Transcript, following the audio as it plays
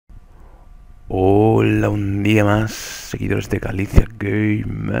Hola, un día más, seguidores de Galiza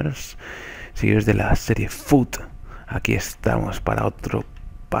Gamers, seguidores de la serie Foot. Aquí estamos para otro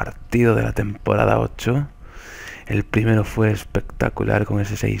partido de la temporada 8. El primero fue espectacular con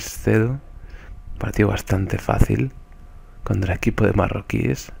ese 6-0, partido bastante fácil contra el equipo de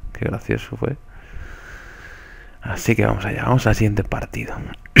marroquíes, qué gracioso fue. Así que vamos allá, vamos al siguiente partido.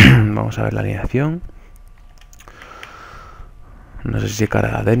 Vamos a ver la alineación. No sé si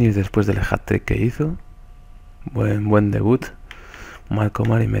cara a Denis después del hat-trick que hizo. Buen debut. Marco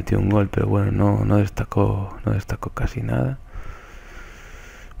Mari metió un gol, pero bueno, no destacó casi nada.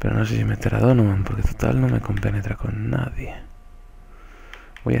 Pero no sé si meter a Donovan, porque total no me compenetra con nadie.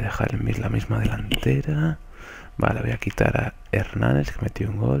 Voy a dejar la misma delantera. Vale, voy a quitar a Hernández, que metió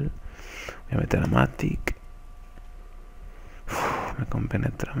un gol. Voy a meter a Matic. Me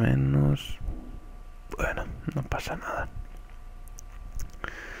compenetra menos. Bueno, no pasa nada.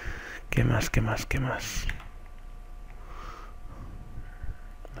 ¿Qué más?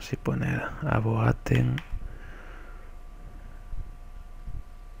 Así poner a Boateng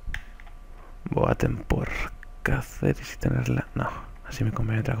por Cáceres y tenerla. No, así me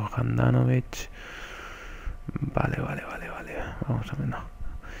compenetra con Handanovic. Vale. Vamos a ver, no.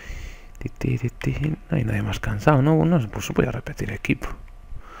 No hay nadie más cansado, ¿no? Pues voy a repetir equipo.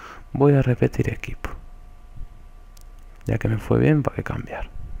 Ya que me fue bien, ¿para qué cambiar?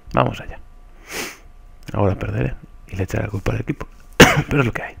 Vamos allá. Ahora perderé y le echaré la culpa al equipo. Pero es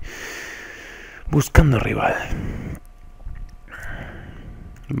lo que hay. Buscando rival.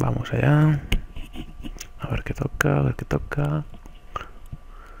 Vamos allá. A ver qué toca.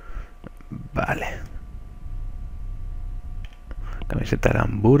 Vale. Camiseta de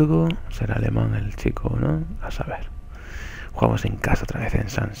Hamburgo. ¿Será alemán el chico o no? A saber. Jugamos en casa otra vez en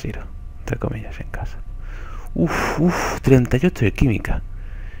San Siro. Entre comillas, en casa. 38 de química.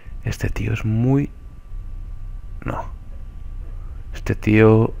 Este tío es muy... No. Este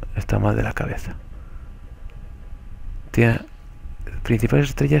tío está mal de la cabeza. Tiene principales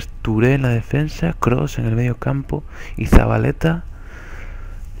estrellas: Touré en la defensa, Kroos en el medio campo y Zabaleta.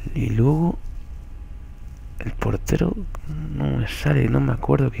 Y luego el portero no me sale, no me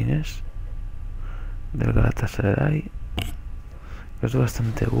acuerdo quién es. Del Galatasaray. Es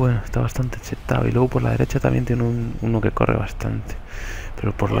bastante bueno, está bastante chetado. Y luego por la derecha también tiene uno que corre bastante.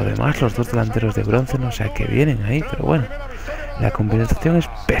 Pero por lo demás, los dos delanteros de bronce no sé a qué vienen ahí. Pero bueno, la combinación es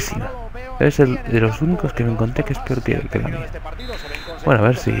pésima. Es de los únicos que me encontré que es peor que la mía. Bueno, a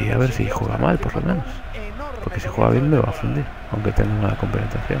ver si juega mal, por lo menos. Porque si juega bien me va a fundir, aunque tenga una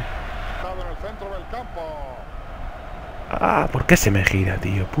compenetración. Ah, ¿por qué se me gira,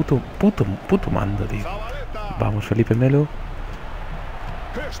 tío? Puto mando, tío. Vamos, Felipe Melo.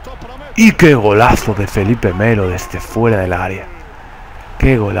 ¡Y qué golazo de Felipe Melo desde fuera del área!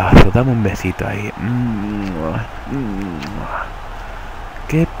 ¡Qué golazo! Dame un besito ahí.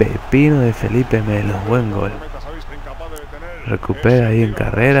 ¡Qué pepino de Felipe Melo! Buen gol. Recupera ahí en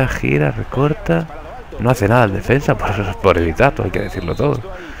carrera, gira, recorta. No hace nada en defensa por evitar, hay que decirlo todo.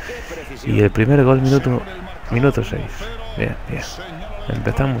 Y el primer gol, minuto 6. Bien.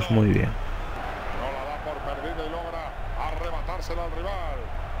 Empezamos muy bien.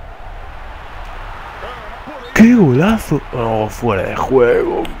 ¡Qué golazo! ¡Oh, fuera de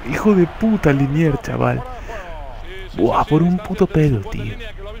juego! ¡Hijo de puta, Linier, chaval! ¡Buah, por un puto pelo, tío!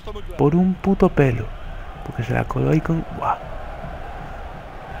 Por un puto pelo. Porque se la coló ahí con... ¡Buah!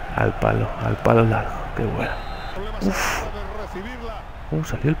 Al palo largo. ¡Qué bueno! ¡Uf! ¿Cómo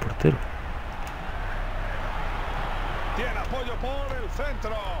salió el portero?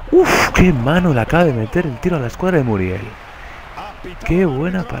 ¡Uf! ¡Qué mano le acaba de meter el tiro a la escuadra de Muriel! ¡Qué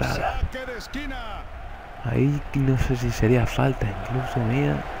buena parada! Ahí no sé si sería falta incluso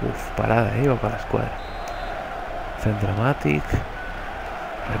mía. Parada, iba para la escuadra. Centromatic.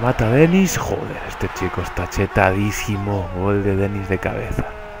 Remata Denis. Joder, este chico está chetadísimo. Gol de Denis de cabeza.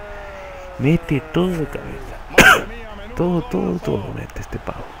 Mete todo de cabeza. todo mete este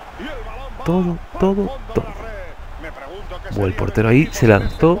pavo. Todo. El portero ahí se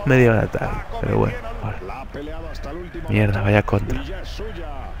lanzó media hora tarde. Pero bueno, vale. Mierda, vaya contra.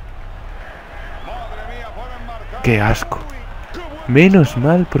 ¡Qué asco! Menos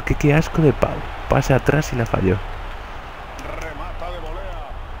mal, porque qué asco de pavo. Pasa atrás y la falló.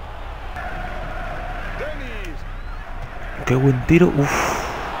 ¡Qué buen tiro!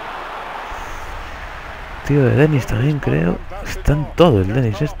 Tiro de Denis también, creo. Está en todo el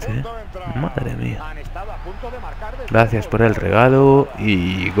Denis este, Madre mía. Gracias por el regalo.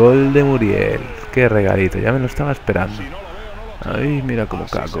 Y gol de Muriel. ¡Qué regalito! Ya me lo estaba esperando. Ay, mira cómo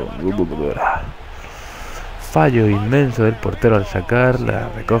cago. fallo inmenso del portero al sacar, la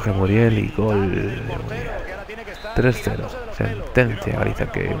recoge Muriel y gol de Muriel. 3-0, sentencia Galiza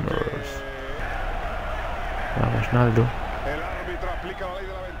Gamers. Vamos, Naldo.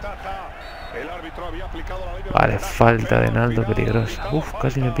 Vale, falta de Naldo peligrosa. Uf,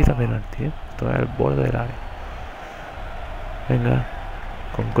 casi me pisa penalti, Estoy al borde del área. Venga,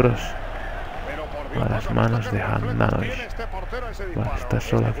 con cross. A las manos de Handanoy. Vale, está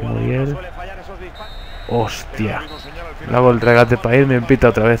solo aquí Muriel. Hostia. Le hago el regate para ir, me pita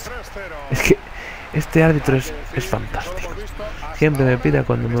otra vez. Es que este árbitro es fantástico. Siempre me pita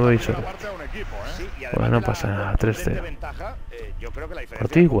cuando me voy solo. Bueno, no pasa nada, 3-0.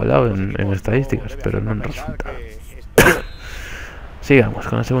 Partido igualado en estadísticas, pero no en resultados. Sigamos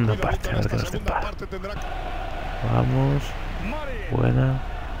con la segunda parte, a ver qué nos depara. Vamos. Buena.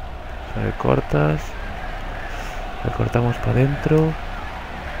 Recortas. Recortamos para adentro.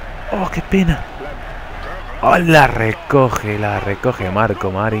 ¡Oh, qué pena! ¡Oh, la recoge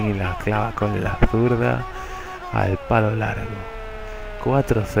Marco Marín y la clava con la zurda al palo largo!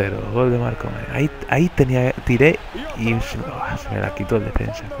 4-0, gol de Marco Marín. Ahí tiré y se me la quitó el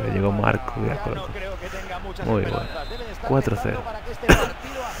defensa, pero llegó Marco y la colocó. Muy bueno. 4-0.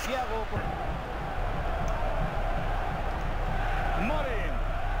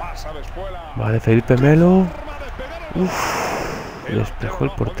 Vale, Felipe Melo. Uf, despejó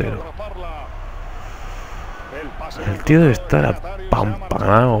el portero. El tío debe estar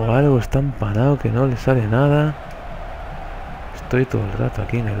apampanado o algo, está empanado que no le sale nada. Estoy todo el rato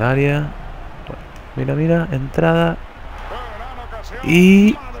aquí en el área. Mira, mira, entrada.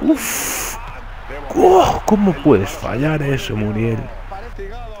 Y... ¡Uf! ¡Oh! ¿Cómo puedes fallar eso, Muriel?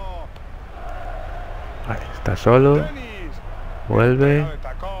 Vale, está solo. Vuelve.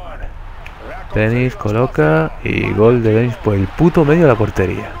 Vale. Denis coloca. Y gol de Denis por el puto medio de la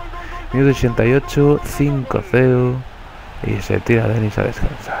portería. Minuto 88, 5-0. Y se tira Denis a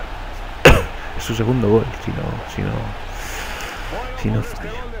descansar. Es su segundo gol, si no falla.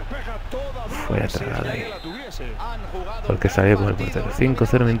 Fue atragada ahí. Porque salió con el portero.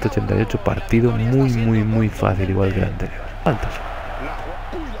 5-0, minuto 88. Partido muy fácil, igual que el anterior. ¿Cuántos?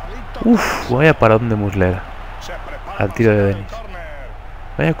 Uf, vaya parón de Muslera. Al tiro de Denis.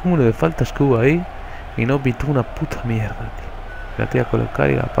 Vaya cúmulo de faltas que hubo ahí. Y no pitó una puta mierda, tío. La tira a colocar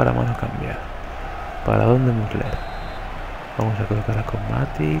y la para a mano cambiada. ¿Para dónde Muslera? Vamos a colocarla con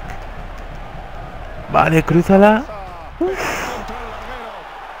Matic. Vale, crúzala.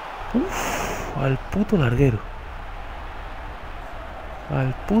 Uf, al puto larguero.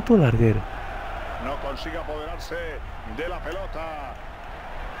 Al puto larguero. No consigue apoderarse de la pelota.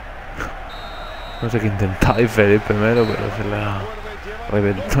 No sé qué intentaba y Felipe Melo, pero se la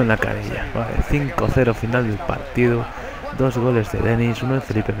reventó en la carilla. Vale, 5-0 final del partido. 2 goles de Denis, uno de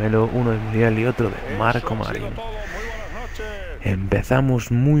Felipe Melo, uno de Muriel y otro de Marco Marín.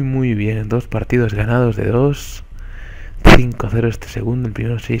 Empezamos muy bien, 2 partidos ganados de 2. 5-0 este segundo, el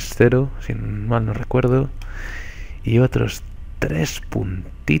primero 6-0, si mal no recuerdo. Y otros 3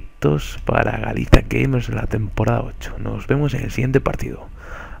 puntitos para Galiza Gamers en la temporada 8. Nos vemos en el siguiente partido.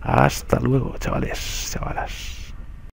 Hasta luego, chavales, chavalas.